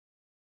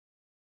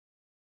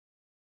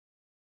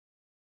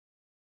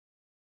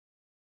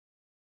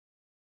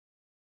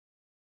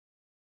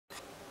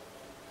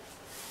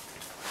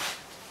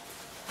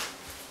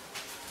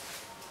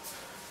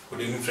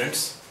Good evening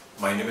friends,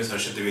 my name is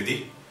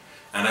Trivedi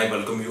and I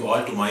welcome you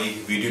all to my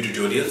video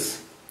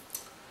tutorials.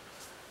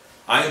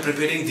 I am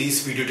preparing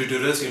these video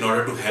tutorials in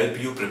order to help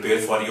you prepare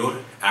for your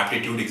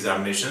aptitude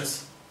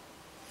examinations,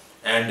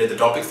 and the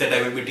topics that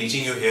I will be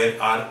teaching you here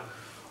are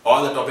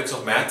all the topics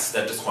of maths,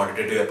 that is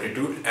quantitative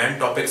aptitude, and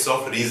topics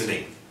of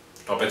reasoning,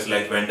 topics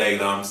like Venn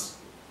diagrams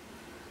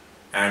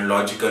and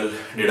logical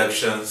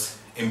deductions,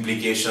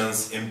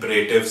 implications,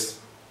 imperatives,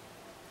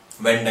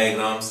 Venn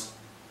diagrams,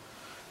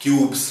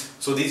 cubes.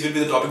 So these will be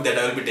the topic that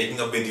I will be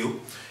taking up with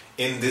you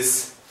in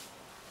this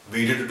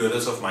video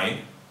tutorials of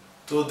mine.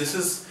 So this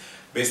is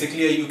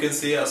basically you can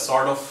say a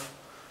sort of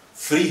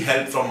free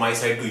help from my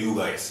side to you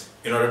guys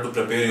in order to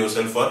prepare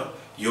yourself for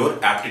your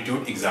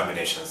aptitude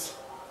examinations.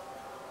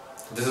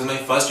 This is my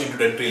first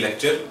introductory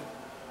lecture.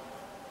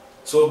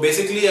 So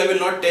basically I will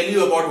not tell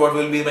you about what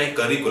will be my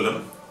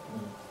curriculum.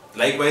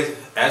 Likewise,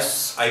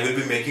 as I will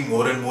be making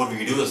more and more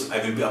videos,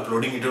 I will be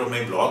uploading it on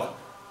my blog.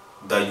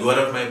 The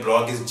URL of my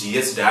blog is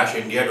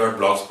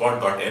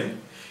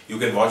gs-india.blogspot.in. You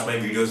can watch my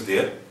videos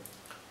there.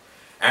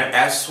 And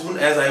as soon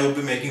as I will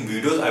be making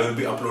videos, I will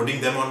be uploading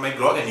them on my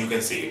blog and you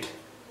can see it.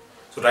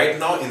 So right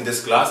now in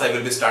this class, I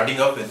will be starting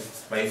up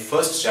with my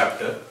first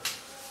chapter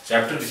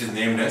which is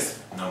named as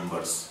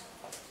numbers.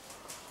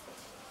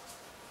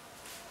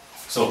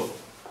 So,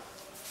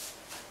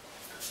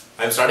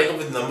 I am starting up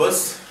with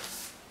numbers.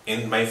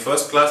 In my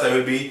first class, I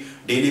will be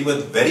dealing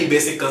with very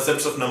basic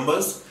concepts of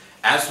numbers.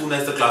 As soon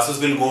as the classes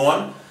will go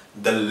on,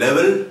 the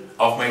level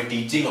of my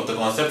teaching of the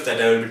concepts that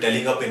I will be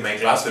telling up in my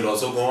class will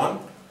also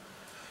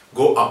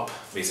go up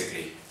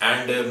basically.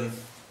 And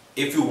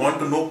if you want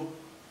to know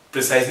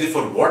precisely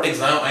for what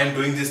exam I am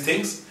doing these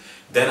things,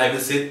 then I will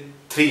say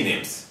three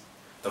names.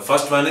 The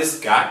first one is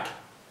CAT,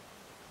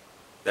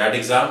 that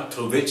exam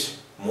through which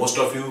most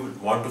of you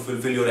want to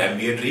fulfill your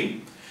MBA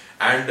dream.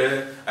 And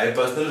I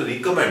personally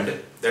recommend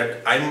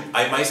that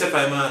I myself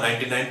am a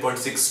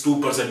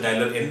 99.62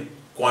 percentile in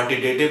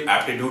quantitative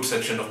aptitude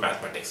section of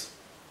mathematics.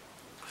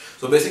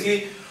 So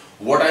basically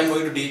what I am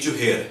going to teach you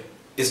here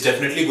is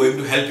definitely going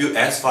to help you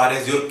as far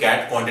as your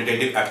CAT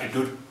quantitative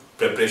aptitude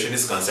preparation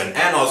is concerned,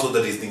 and also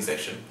the reasoning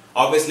section.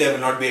 Obviously I will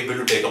not be able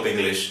to take up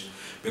English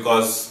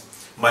because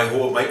my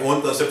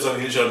own concepts of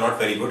English are not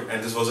very good,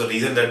 and this was a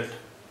reason that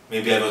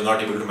maybe I was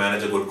not able to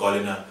manage a good call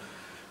in a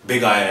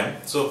big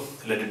IIM. So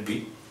let it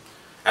be.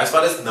 As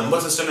far as number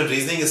system and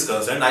reasoning is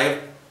concerned, I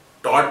have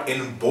taught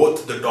in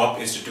both the top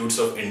institutes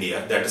of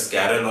India, that is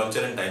Career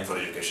Launcher and Time for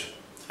Education.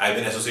 I have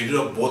been associated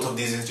with both of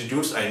these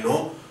institutes. I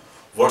know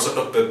what sort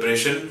of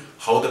preparation,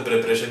 how the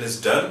preparation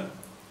is done,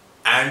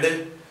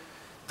 and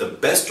the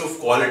best of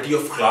quality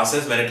of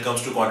classes when it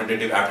comes to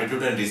quantitative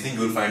aptitude and reasoning,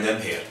 you will find them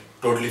here,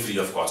 totally free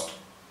of cost.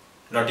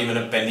 Not even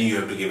a penny you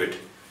have to give it.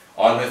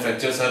 All my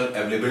lectures are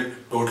available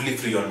totally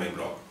free on my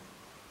blog.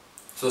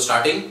 So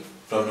starting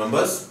from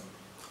numbers,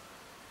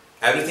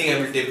 everything I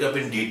will take up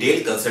in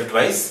detail,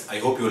 concept-wise. I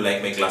hope you will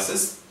like my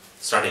classes.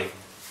 Starting.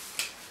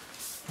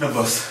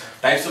 Numbers.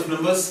 Types of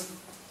numbers.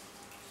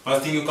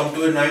 First thing you come to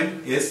your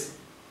mind is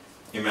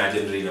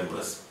imaginary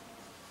numbers.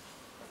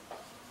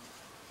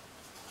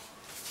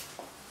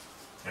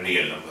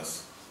 Real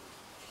numbers.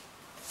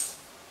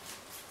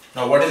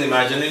 Now what is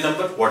imaginary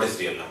number? What is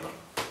real number?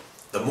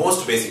 The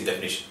most basic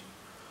definition.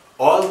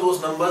 All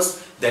those numbers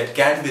that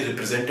can be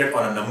represented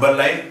on a number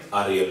line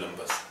are real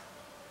numbers.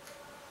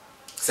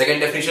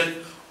 Second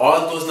definition,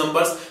 all those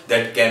numbers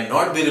that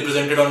cannot be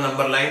represented on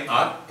number line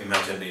are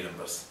imaginary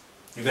numbers.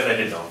 You can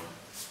write it down.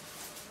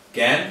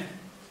 Can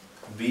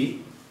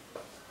be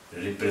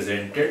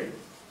represented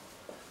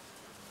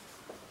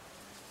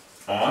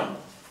on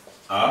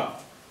a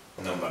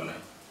number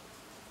line.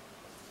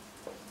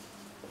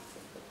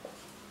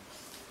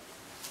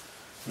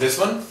 This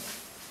one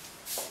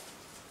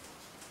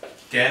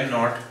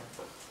cannot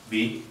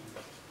be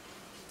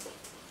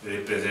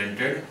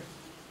represented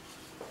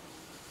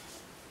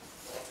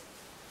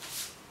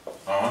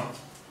on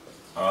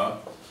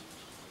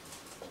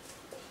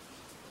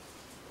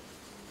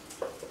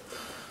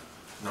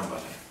a number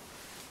line.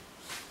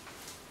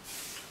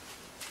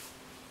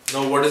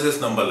 Now what is this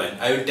number line?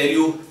 I will tell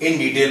you in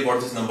detail what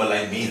this number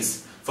line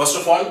means. First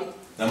of all,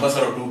 numbers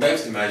are of two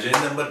types, imaginary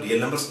number, real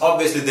numbers.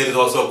 Obviously there is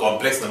also a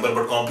complex number,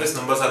 but complex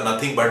numbers are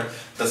nothing but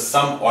the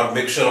sum or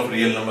mixture of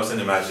real numbers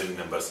and imaginary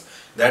numbers.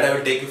 That I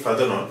will take you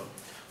further on.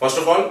 First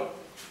of all,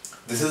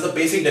 this is the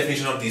basic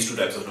definition of these two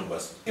types of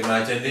numbers.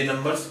 Imaginary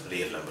numbers,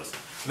 real numbers.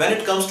 When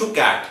it comes to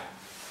CAT,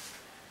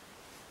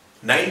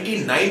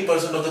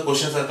 99% of the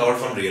questions are covered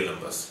from real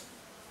numbers.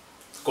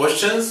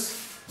 Questions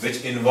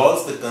which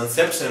involves the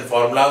concepts and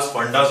formulas,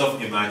 fundas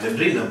of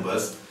imaginary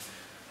numbers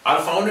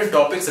are found in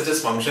topics such as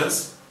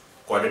functions,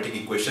 quadratic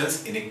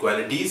equations,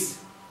 inequalities,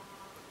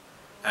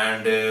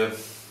 and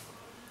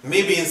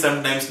maybe in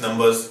sometimes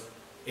numbers.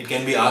 It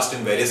can be asked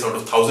in various sort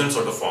of thousands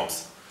sort of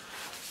forms.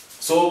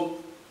 So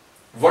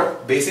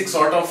what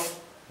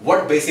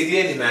basically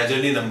an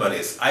imaginary number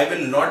is. I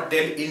will not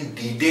tell in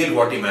detail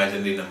what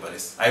imaginary number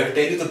is. I will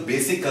tell you the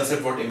basic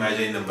concept what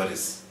imaginary number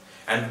is.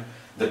 And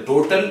the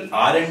total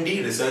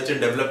R&D, research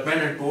and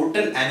development, and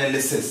total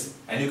analysis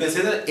And you can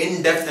say the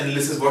in-depth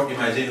analysis what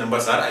imaginary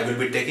numbers are, I will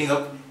be taking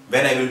up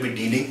when I will be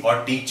dealing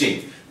or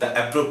teaching the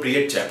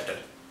appropriate chapter.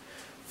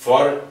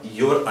 For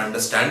your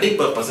understanding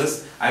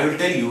purposes, I will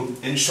tell you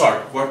in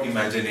short what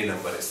imaginary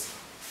number is.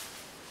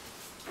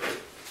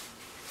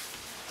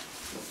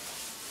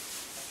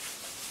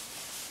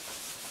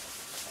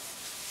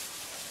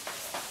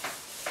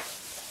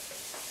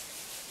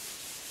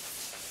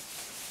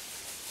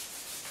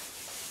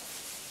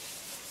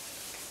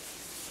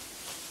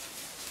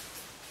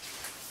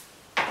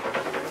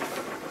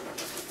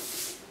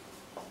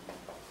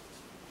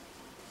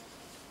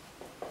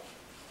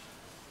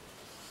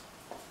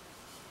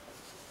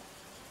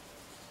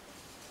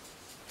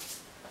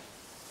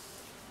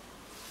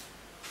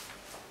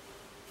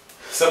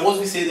 Suppose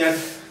we say that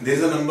there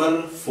is a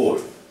number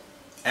 4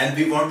 and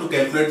we want to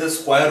calculate the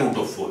square root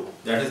of 4.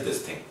 That is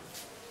this thing.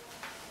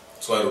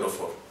 Square root of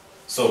 4.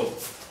 So,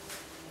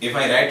 if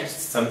I write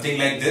something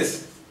like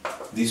this,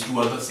 these two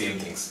are the same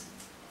things.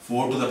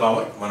 4 to the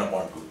power 1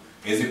 upon 2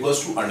 is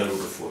equals to under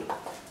root of 4.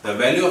 The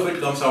value of it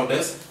comes out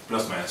as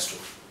plus minus 2.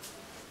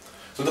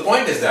 So the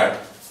point is that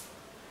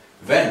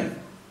when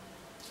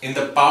in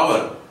the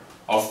power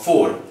of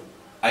 4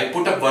 I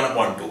put up 1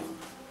 upon 2,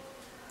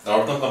 the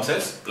outcome comes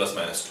as plus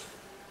minus 2.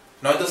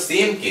 Now in the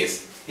same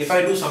case, if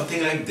I do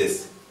something like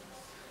this,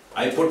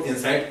 I put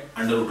inside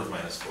under root of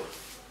minus 4.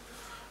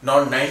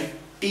 Now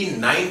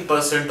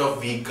 99% of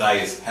we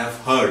guys have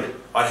heard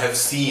or have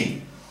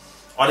seen,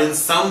 or in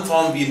some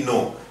form we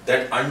know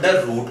that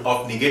under root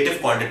of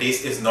negative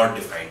quantities is not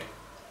defined.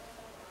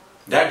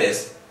 That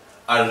is,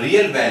 a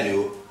real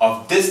value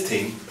of this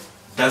thing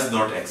does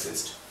not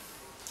exist.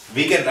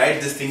 We can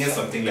write this thing as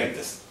something like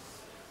this.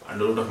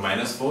 Under root of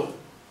minus 4,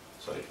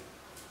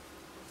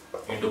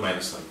 into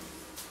minus 1.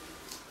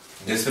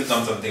 This will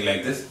come something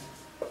like this.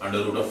 Under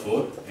root of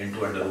 4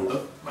 into under root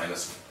of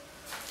minus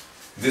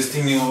 1. This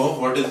thing you know,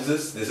 what is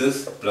this? This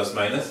is plus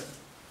minus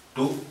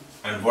 2.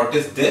 And what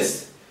is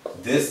this?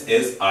 This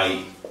is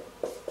I.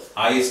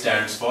 I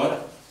stands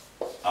for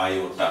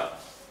iota.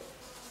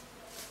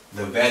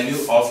 The value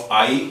of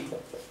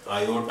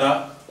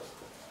iota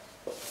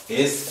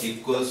is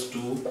equals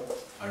to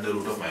under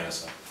root of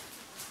minus 1.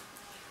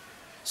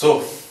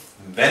 So,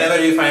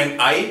 whenever we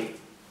find I,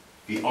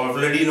 we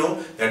already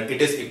know that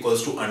it is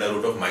equals to under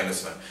root of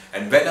minus 1.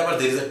 And whenever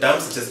there is a term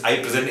such as I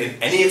present in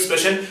any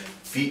expression,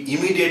 we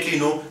immediately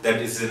know that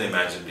this is an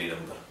imaginary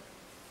number.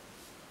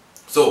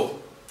 So,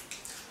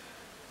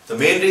 the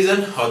main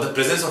reason of the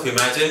presence of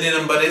imaginary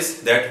number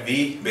is that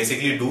we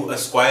basically do a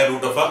square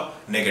root of a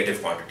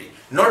negative quantity.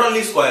 Not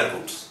only square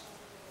roots.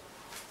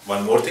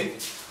 One more thing.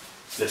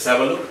 Let's have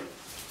a look.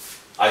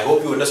 I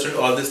hope you understood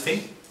all this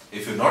thing.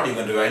 If you not, you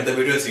can rewind the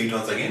video and see it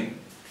once again.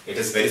 It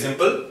is very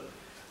simple.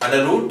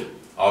 Under root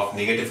of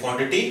negative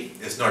quantity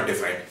is not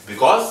defined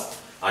because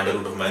under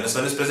root of minus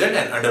 1 is present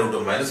and under root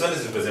of minus 1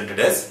 is represented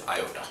as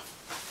iota.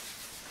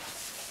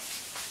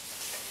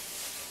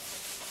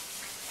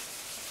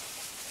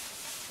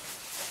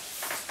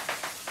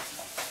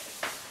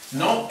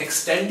 Now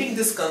extending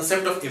this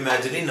concept of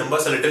imaginary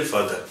numbers a little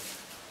further,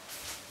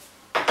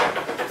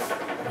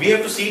 we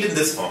have to see it in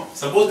this form.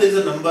 Suppose there is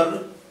a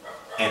number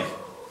n,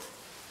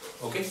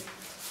 okay,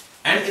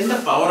 and in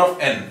the power of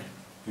n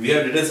we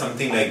have written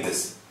something like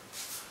this,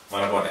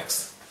 1 upon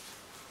x,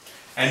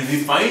 and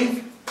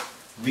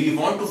we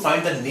want to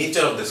find the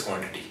nature of this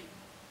quantity.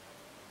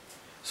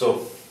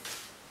 So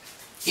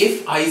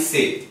if I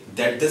say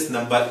that this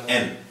number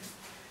n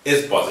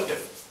is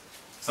positive,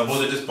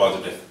 suppose it is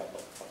positive,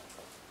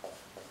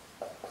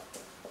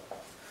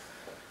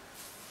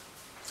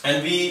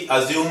 and we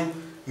assume,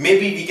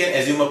 maybe we can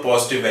assume a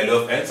positive value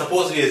of n,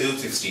 suppose we assume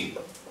 16,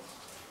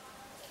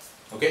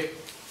 okay.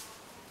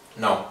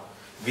 Now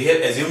we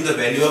have assumed the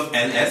value of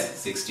n as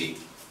 16.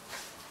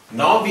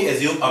 Now we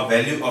assume a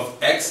value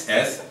of x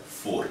as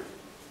 4.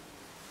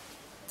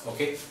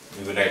 Okay,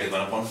 we will write it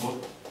 1 upon 4.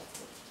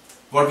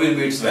 What will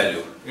be its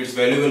value? Its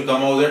value will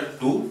come out at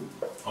 2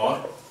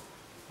 or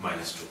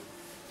minus 2.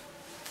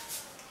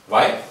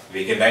 Why?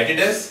 We can write it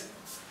as,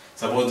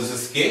 suppose this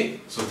is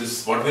k, so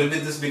this, what will be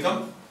this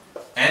become?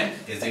 N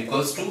is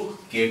equals to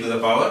k to the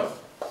power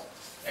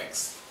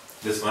x.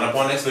 This 1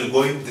 upon x will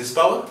go in this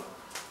power,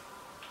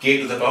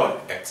 k to the power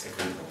x it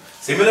will go.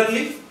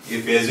 Similarly,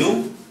 if we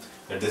assume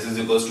that this is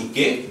equals to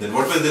k, then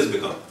what will this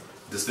become?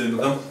 This will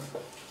become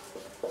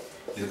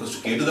is equals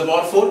to k to the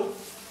power 4,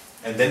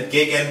 and then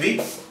k can be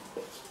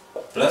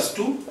plus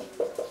 2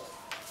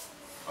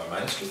 or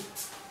minus 2.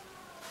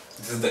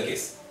 This is the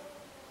case.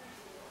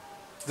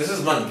 This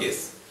is one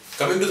case.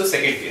 Coming to the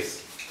second case.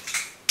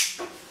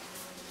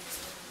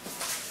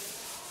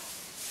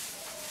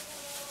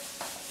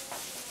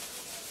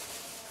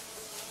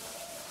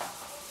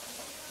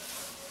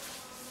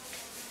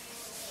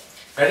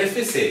 And if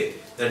we say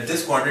that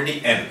this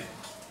quantity n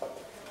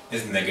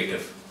is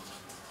negative,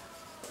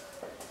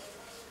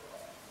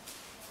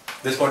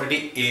 this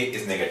quantity a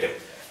is negative,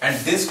 and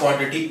this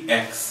quantity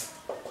x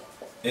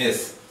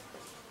is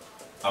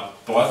a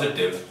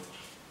positive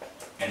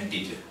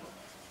integer.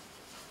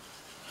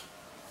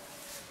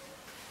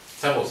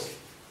 Suppose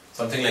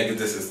Something like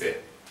this is there.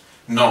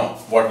 Now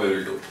what we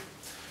will do?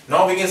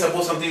 Now we can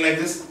suppose something like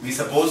this. We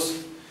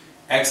suppose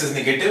x is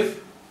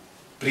negative.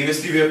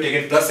 Previously we have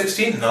taken plus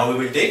 16. Now we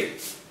will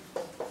take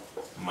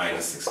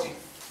minus 16.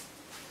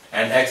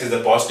 And x is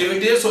a positive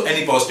integer. So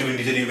any positive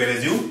integer you can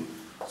assume.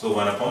 So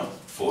 1 upon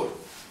 4.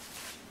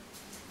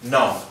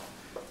 Now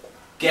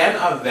can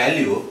a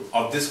value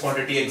of this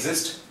quantity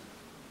exist?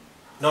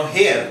 Now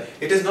here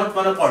it is not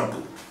 1 upon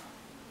 2.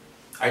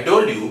 I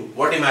told you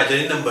what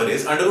imaginary number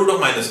is under root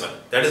of minus 1.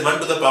 That is 1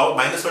 to the power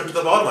minus 1 to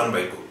the power 1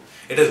 by 2.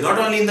 It is not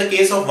only in the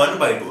case of 1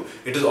 by 2.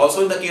 It is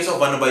also in the case of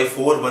 1 by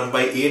 4, 1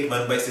 by 8,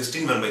 1 by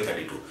 16, 1 by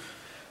 32.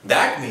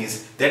 That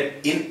means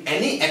that in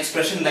any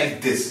expression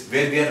like this,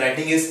 where we are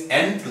writing is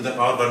n to the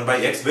power 1 by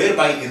x,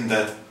 whereby in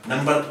the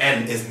number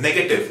n is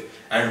negative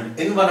and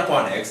in 1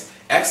 upon x,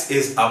 x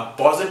is a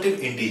positive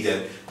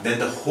integer, then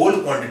the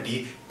whole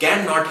quantity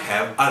cannot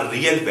have a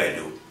real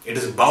value. It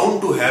is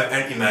bound to have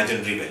an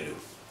imaginary value.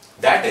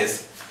 That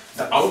is,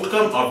 the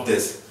outcome of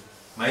this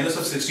minus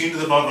of 16 to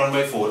the power 1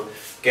 by 4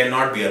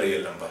 cannot be a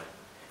real number.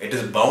 It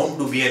is bound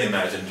to be an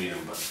imaginary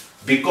number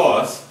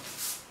because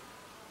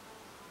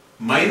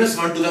minus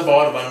 1 to the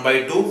power 1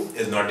 by 2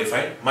 is not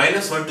defined,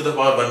 minus 1 to the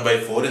power 1 by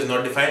 4 is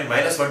not defined,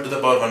 minus 1 to the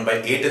power 1 by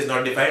 8 is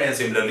not defined, and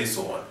similarly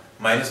so on.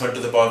 Minus 1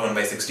 to the power 1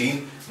 by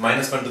 16,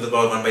 minus 1 to the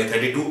power 1 by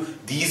 32,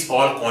 these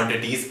all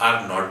quantities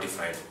are not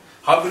defined.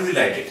 How will we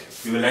write it?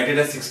 We will write it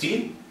as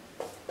 16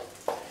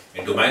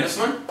 into minus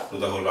 1 to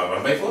the whole power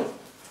 1 by 4,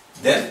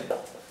 then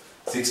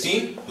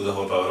 16 to the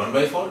whole power 1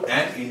 by 4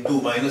 and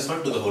into minus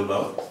 1 to the whole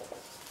power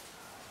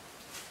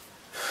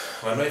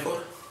 1 by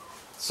 4.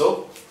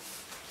 So,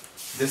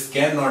 this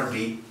cannot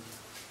be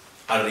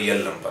a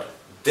real number.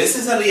 This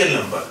is a real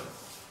number,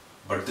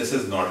 but this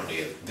is not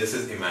real. This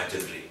is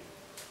imaginary.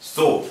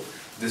 So,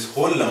 this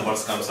whole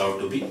numbers comes out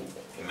to be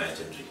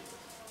imaginary.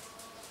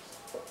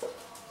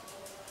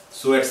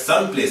 So, at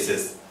some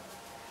places,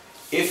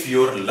 if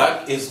your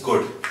luck is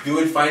good, you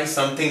will find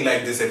something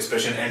like this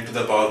expression n to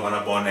the power 1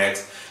 upon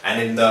x, and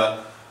in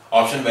the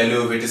option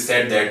value it is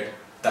said that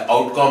the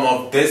outcome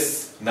of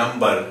this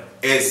number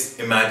is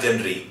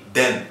imaginary,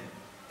 then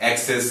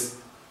x is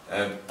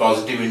a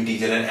positive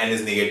integer and n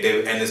is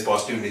negative, n is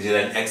positive integer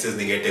and x is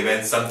negative,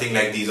 and something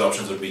like these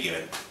options would be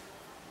given.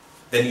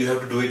 Then you have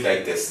to do it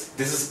like this.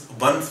 This is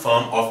one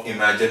form of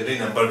imaginary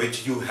number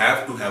which you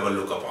have to have a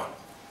look upon.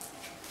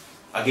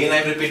 Again I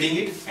am repeating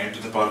it, n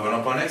to the power 1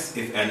 upon x.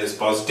 If n is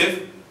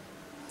positive,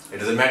 it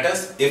doesn't matter.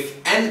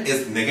 If n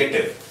is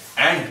negative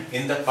and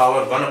in the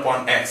power 1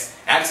 upon x,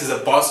 x is a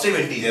positive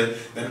integer,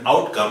 then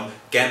outcome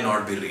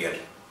cannot be real.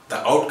 The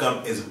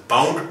outcome is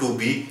bound to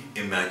be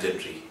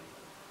imaginary.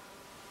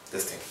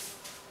 This thing.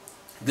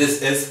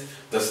 This is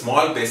the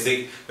small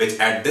basic which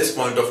at this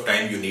point of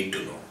time you need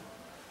to know.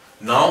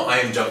 Now I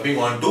am jumping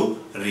on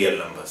to real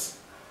numbers.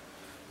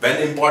 When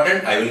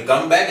important, I will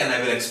come back and I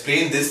will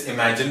explain this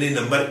imaginary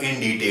number in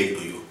detail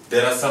to you.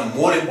 There are some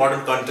more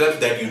important concepts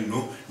that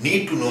you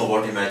need to know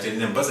about imaginary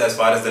numbers as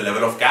far as the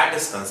level of CAT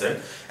is concerned,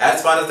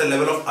 as far as the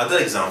level of other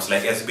exams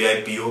like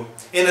SBI PO.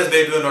 In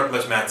SBI PO not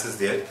much maths is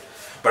there,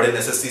 but in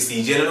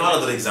SSC, CGL and all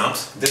other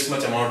exams, this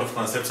much amount of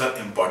concepts are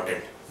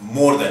important,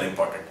 more than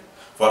important.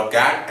 For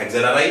CAT,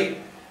 XLRI,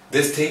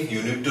 this thing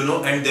you need to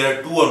know, and there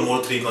are 2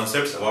 or 3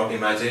 concepts about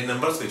imaginary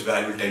numbers which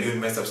I will tell you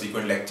in my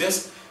subsequent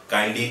lectures.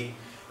 Kindly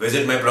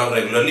visit my blog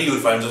regularly, you will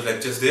find those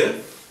lectures there.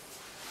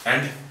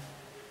 And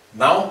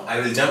now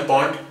I will jump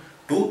on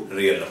to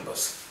real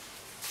numbers.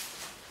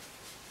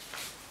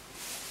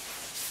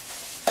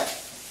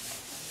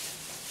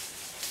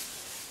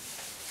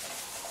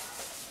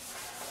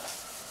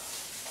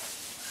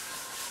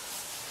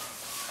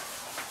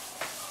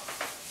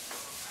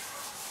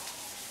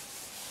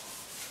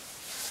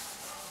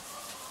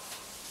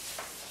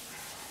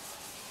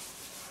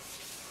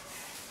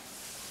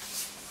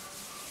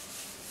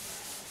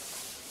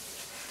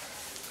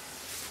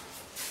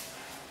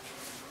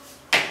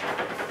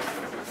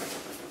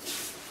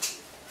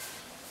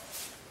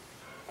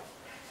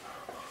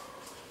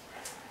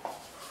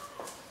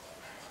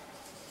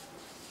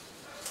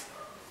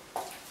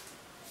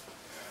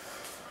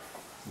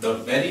 The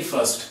very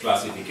first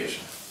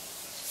classification.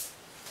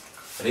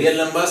 Real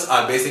numbers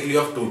are basically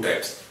of 2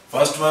 types.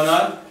 First one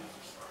are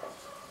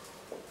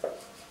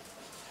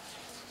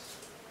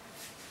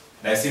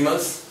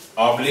decimals,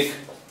 oblique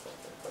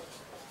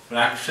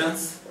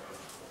fractions.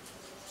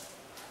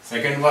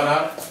 Second one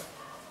are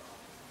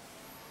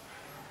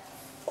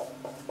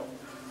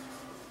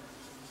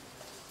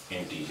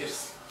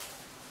integers.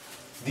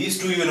 These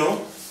 2 you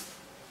know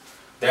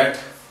that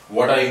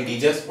what are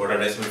integers, what are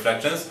decimal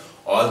fractions.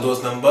 All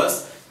those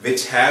numbers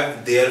which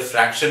have their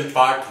fraction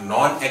part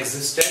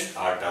non-existent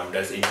are termed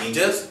as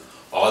integers.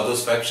 All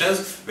those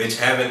fractions which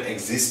have an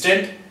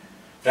existent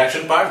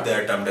fraction part, they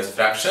are termed as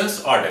fractions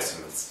or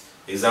decimals.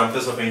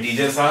 Examples of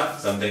integers are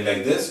something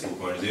like this: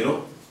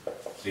 2.0,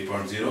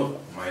 3.0,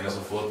 minus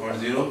of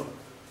 4.0,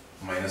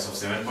 minus of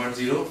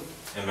 7.0.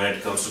 And when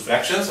it comes to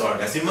fractions or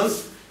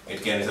decimals,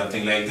 it can be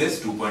something like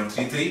this: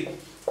 2.33,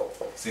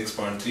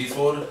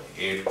 6.34,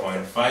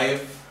 8.5,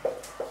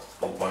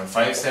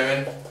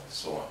 0.57,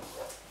 so on.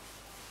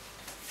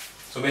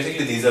 So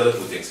basically these are the two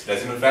things,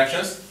 decimal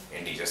fractions,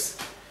 integers.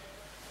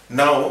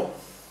 Now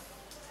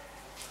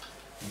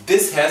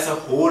this has a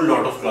whole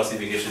lot of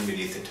classification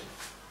beneath it.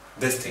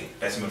 This thing,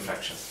 decimal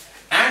fractions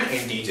and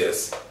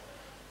integers.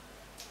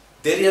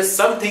 There are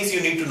some things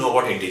you need to know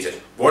about integer.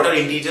 What are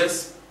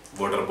integers?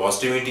 What are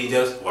positive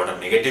integers? What are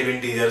negative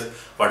integers?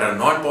 What are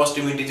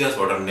non-positive integers?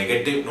 What are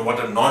negative? What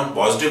are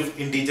non-positive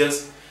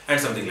integers? And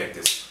something like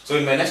this. So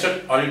in my next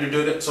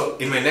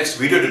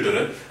video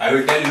tutorial, I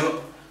will tell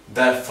you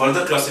the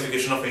further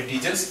classification of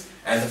integers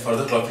and the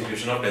further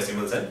classification of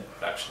decimals and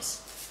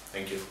fractions.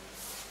 Thank you.